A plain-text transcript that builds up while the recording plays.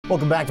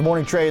Welcome back to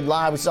Morning Trade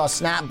Live. We saw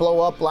Snap blow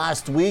up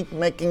last week,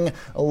 making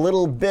a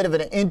little bit of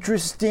an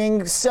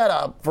interesting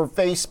setup for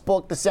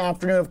Facebook this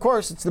afternoon. Of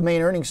course, it's the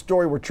main earnings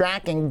story we're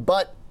tracking,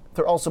 but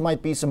there also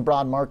might be some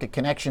broad market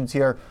connections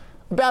here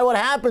about what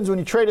happens when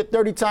you trade at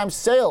 30 times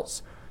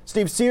sales.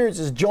 Steve Sears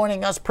is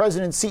joining us,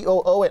 President and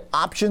COO at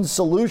Options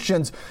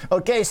Solutions.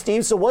 Okay,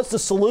 Steve, so what's the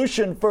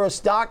solution for a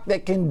stock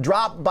that can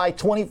drop by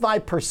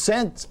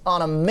 25%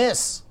 on a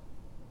miss?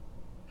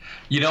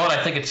 You know what?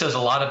 I think it says a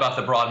lot about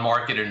the broad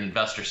market and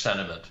investor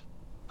sentiment.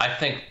 I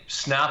think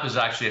Snap is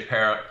actually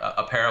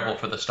a parable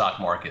for the stock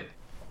market.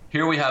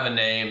 Here we have a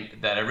name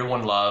that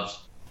everyone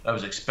loves, that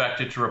was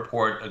expected to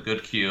report a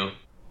good Q.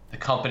 The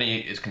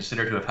company is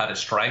considered to have had a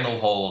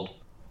stranglehold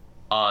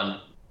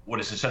on what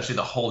is essentially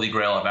the holy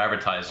grail of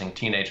advertising,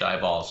 teenage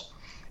eyeballs.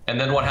 And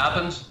then what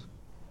happens?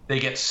 They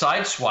get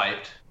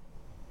sideswiped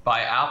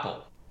by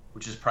Apple,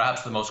 which is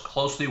perhaps the most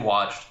closely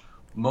watched,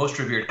 most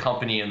revered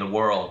company in the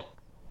world.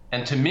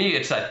 And to me,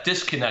 it's that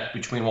disconnect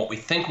between what we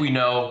think we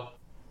know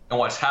and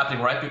what's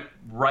happening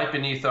right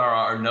beneath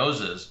our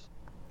noses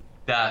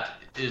that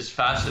is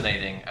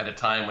fascinating at a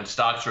time when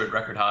stocks are at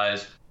record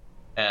highs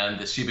and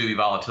the CBOE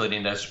Volatility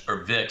Index,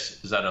 or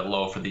VIX, is at a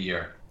low for the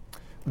year.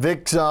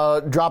 VIX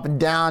dropping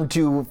down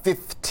to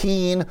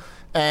 15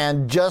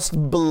 and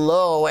just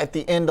below at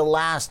the end of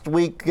last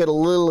week. Get a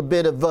little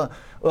bit of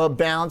a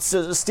bounce,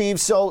 Steve.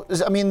 So,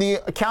 I mean, the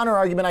counter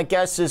argument, I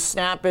guess, is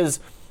Snap is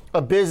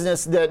a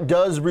business that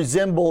does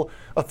resemble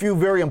a few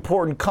very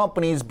important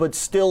companies, but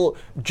still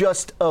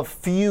just a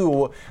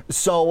few.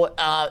 So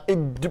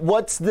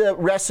what's the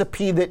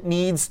recipe that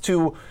needs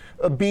to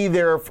be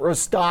there for a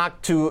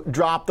stock to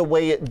drop the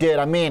way it did?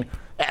 I mean,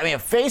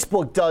 if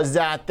Facebook does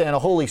that, then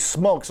holy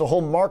smokes, the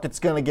whole market's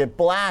going to get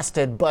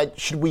blasted. But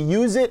should we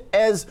use it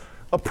as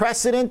a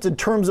precedent in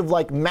terms of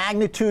like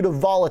magnitude of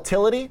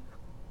volatility?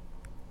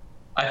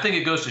 I think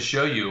it goes to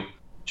show you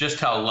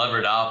just how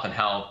levered up and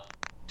how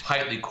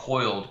tightly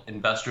coiled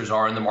investors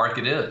are in the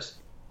market is.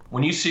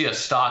 When you see a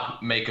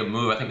stock make a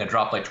move, I think it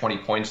dropped like 20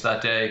 points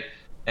that day,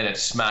 and it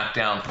smacked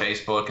down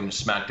Facebook and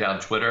smacked down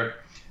Twitter,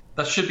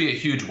 that should be a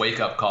huge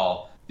wake-up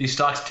call. These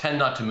stocks tend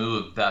not to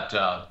move that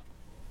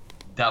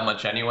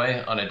much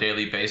anyway on a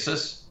daily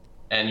basis,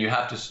 and you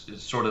have to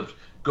sort of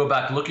go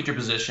back, look at your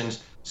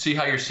positions, see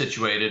how you're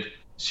situated,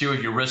 see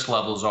what your risk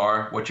levels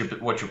are, what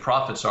your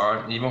profits are,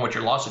 and even what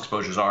your loss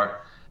exposures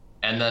are,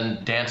 and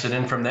then dance it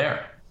in from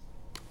there.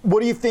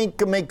 What do you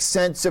think makes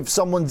sense if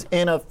someone's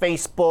in a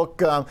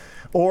Facebook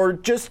or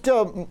just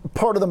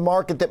part of the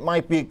market that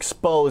might be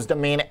exposed? I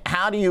mean,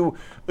 how do you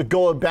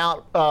go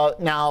about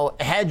now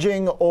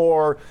hedging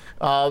or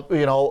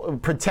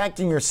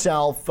protecting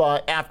yourself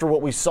after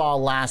what we saw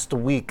last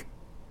week?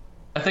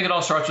 I think it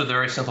all starts with a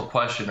very simple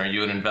question. Are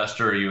you an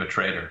investor or are you a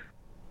trader?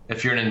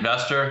 If you're an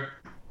investor,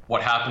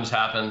 what happens,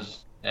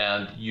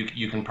 and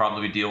you can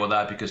probably deal with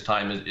that because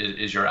time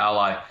is your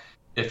ally.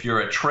 If you're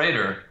a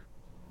trader,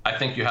 I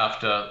think you have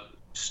to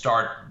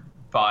start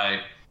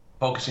by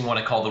focusing on what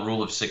I call the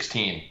rule of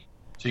 16.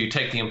 So you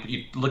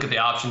look at the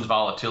options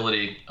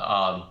volatility,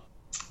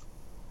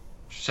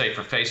 say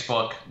for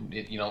Facebook,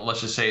 let's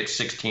just say it's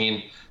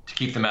 16 to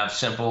keep the math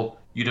simple.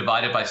 You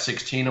divide it by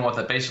 16, and what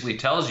that basically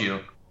tells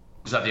you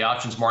is that the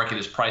options market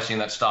is pricing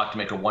that stock to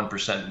make a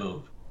 1%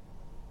 move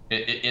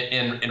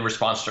in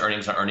response to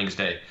earnings on earnings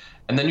day.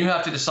 And then you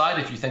have to decide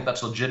if you think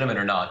that's legitimate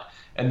or not.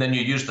 And then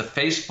you use the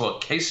Facebook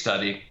case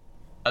study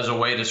as a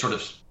way to sort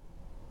of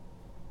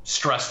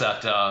stress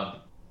that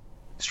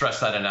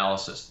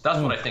analysis. That's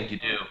what I think you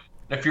do.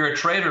 If you're a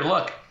trader,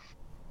 look,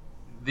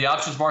 the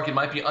options market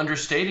might be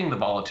understating the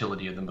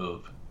volatility of the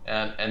move,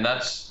 and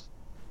that's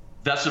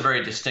a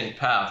very distinct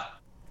path.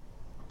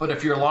 But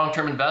if you're a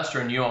long-term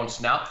investor and you own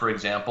Snap, for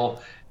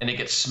example, and it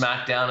gets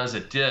smacked down as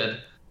it did,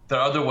 there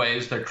are other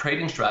ways, there are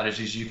trading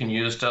strategies you can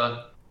use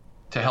to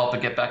help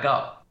it get back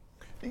up.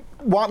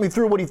 Walk me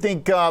through what do you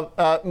think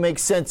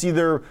makes sense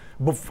either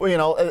before,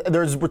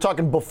 we're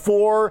talking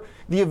before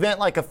the event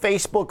like a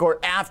Facebook or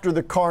after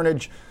the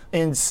carnage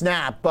in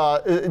Snap.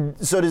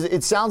 So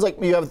it sounds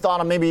like you have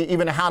thought on maybe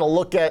even how to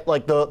look at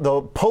like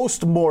the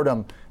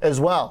post-mortem as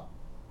well.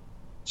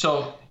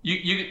 So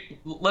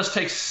let's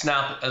take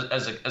Snap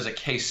as a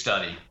case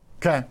study.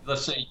 Okay.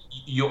 Let's say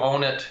you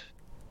own it,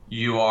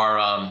 you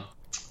are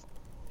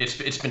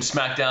it's been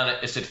smacked down,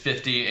 it's at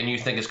 50, and you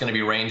think it's going to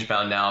be range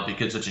bound now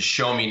because it's a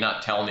show me,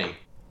 not tell me.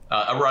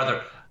 Or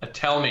rather, a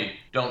tell me,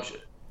 don't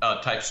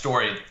type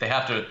story. They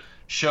have to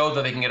show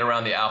that they can get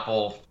around the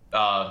Apple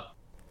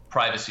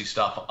privacy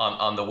stuff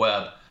on the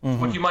web.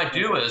 Mm-hmm. What you might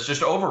do is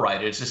just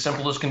overwrite it. It's as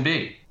simple as can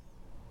be.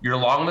 You're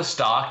long the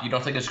stock, you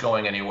don't think it's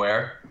going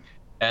anywhere,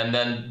 and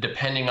then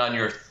depending on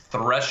your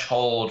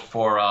threshold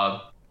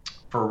for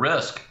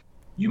risk,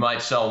 you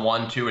might sell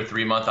 1, 2, or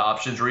 3 month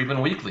options or even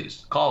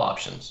weeklies, call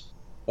options.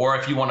 Or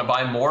if you want to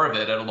buy more of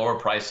it at lower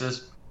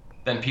prices,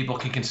 then people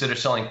can consider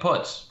selling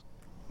puts.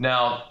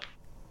 Now,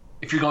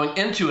 if you're going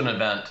into an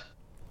event,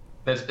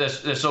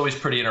 that's always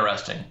pretty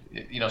interesting.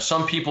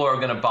 Some people are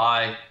going to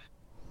buy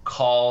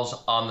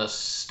calls on the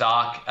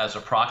stock as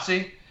a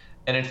proxy.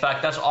 And in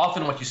fact, that's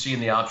often what you see in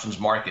the options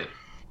market.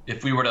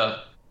 if we were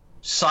to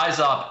size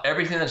up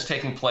everything that's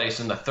taking place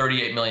in the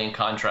 38 million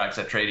contracts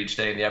that trade each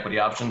day in the equity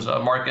options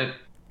market,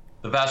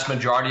 the vast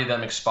majority of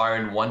them expire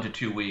in 1 to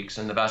 2 weeks,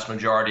 and the vast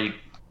majority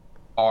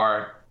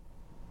are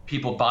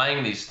people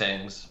buying these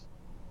things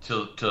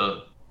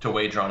to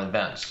wager on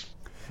events.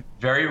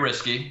 Very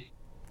risky,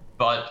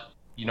 but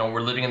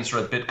we're living in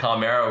sort of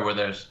Bitcoin era where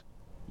there's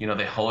they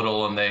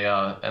hodl and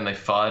they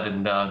FUD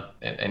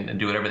and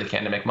do whatever they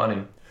can to make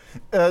money.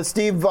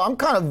 Steve, I'm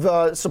kind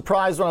of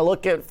surprised when I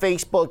look at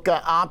Facebook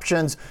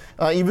options.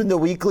 Even the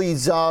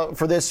weeklies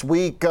for this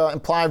week,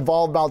 implied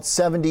vol about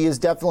 70 is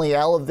definitely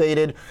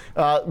elevated,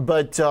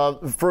 but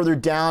further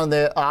down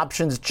the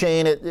options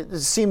chain, it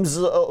seems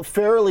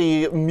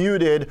fairly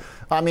muted.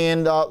 I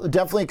mean,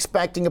 definitely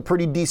expecting a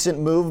pretty decent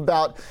move,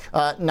 about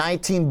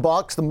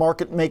 $19, the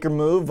market maker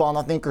move on,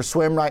 I think, or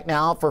swim right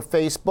now for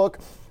Facebook.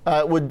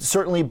 Would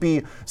certainly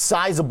be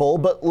sizable,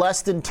 but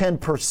less than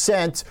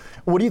 10%.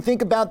 What do you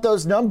think about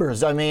those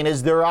numbers? I mean,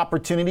 is there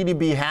opportunity to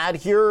be had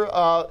here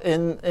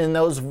in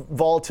those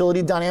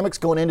volatility dynamics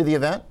going into the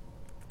event?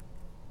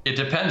 It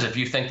depends. If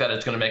you think that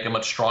it's going to make a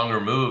much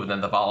stronger move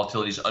than the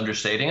volatility is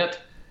understating it,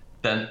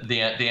 then the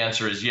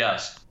answer is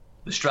yes.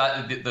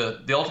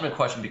 The ultimate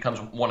question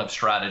becomes one of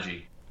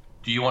strategy.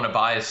 Do you want to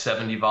buy a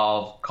 70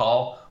 vol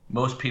call?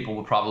 Most people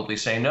will probably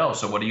say no.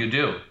 So what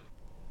do?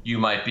 You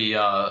might be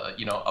a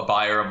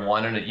buyer of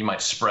one, and you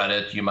might spread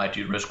it. You might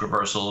do risk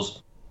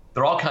reversals.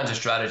 There are all kinds of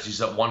strategies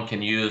that one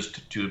can use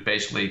to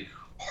basically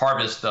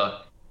harvest the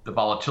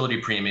volatility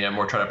premium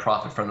or try to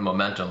profit from the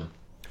momentum.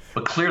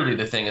 But clearly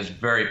the thing is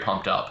very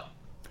pumped up.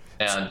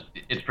 And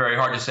it's very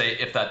hard to say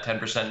if that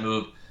 10%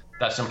 move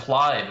that's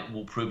implied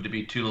will prove to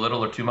be too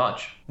little or too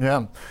much.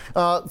 Yeah.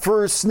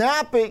 For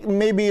Snap, it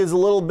maybe is a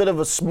little bit of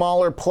a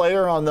smaller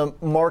player on the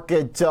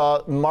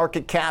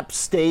market cap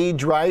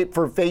stage, right?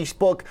 For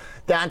Facebook,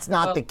 that's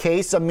not the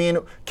case. I mean,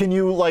 can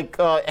you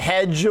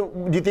hedge?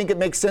 Do you think it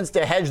makes sense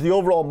to hedge the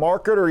overall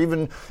market, or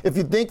even if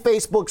you think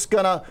Facebook's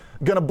gonna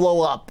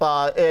blow up,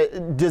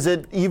 does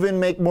it even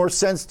make more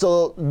sense to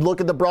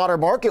look at the broader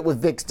market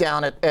with VIX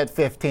down at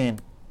 15?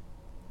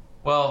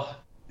 Well,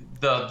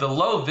 the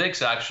low VIX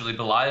actually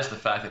belies the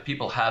fact that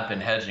people have been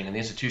hedging and the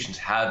institutions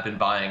have been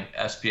buying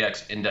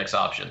SPX index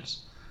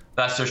options.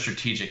 That's their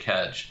strategic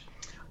hedge.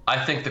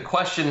 I think the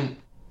question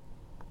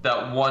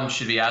that one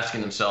should be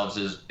asking themselves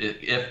is,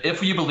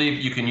 if you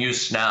believe you can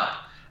use Snap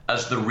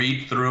as the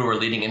read-through or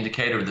leading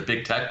indicator of the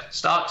big tech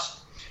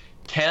stocks,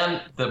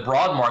 can the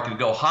broad market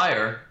go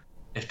higher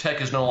if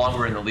tech is no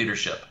longer in the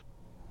leadership?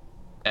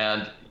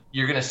 And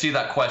you're going to see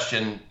that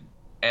question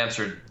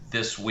answered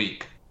this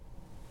week.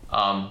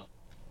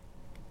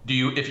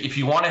 If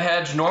you want to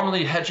hedge,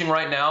 normally hedging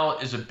right now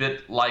is a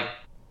bit like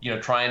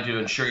trying to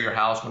insure your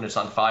house when it's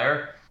on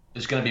fire.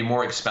 It's going to be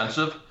more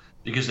expensive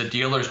because the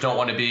dealers don't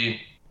want to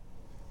be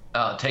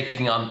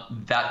taking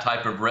on that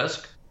type of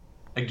risk.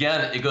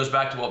 Again, it goes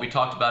back to what we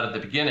talked about at the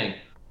beginning.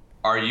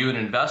 Are you an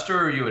investor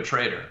or are you a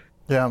trader?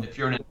 Yeah. If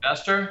you're an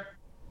investor,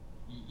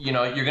 you're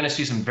going to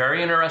see some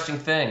very interesting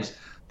things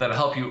that'll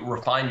help you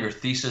refine your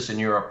thesis and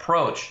your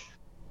approach.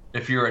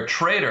 If you're a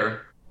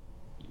trader,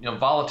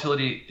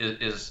 volatility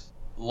is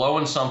low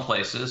in some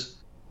places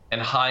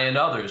and high in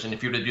others. And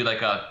if you were to do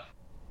like a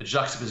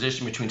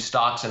juxtaposition between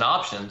stocks and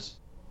options,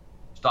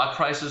 stock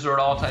prices are at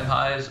all-time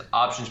highs.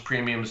 Options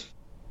premiums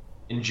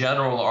in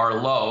general are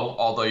low,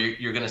 although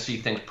you're going to see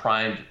things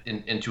primed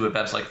into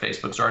events like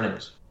Facebook's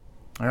earnings.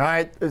 All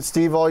right,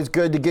 Steve, always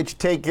good to get your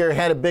take here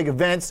ahead of big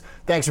events.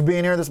 Thanks for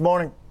being here this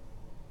morning.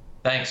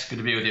 Thanks. Good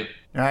to be with you.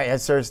 All right,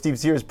 yes, sir. Steve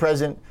Sears,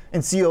 President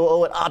and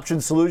COO at Option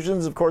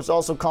Solutions. Of course,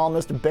 also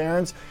columnist at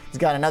Barron's. He's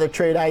got another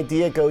trade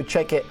idea. Go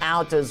check it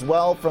out as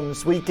well from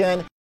this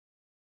weekend.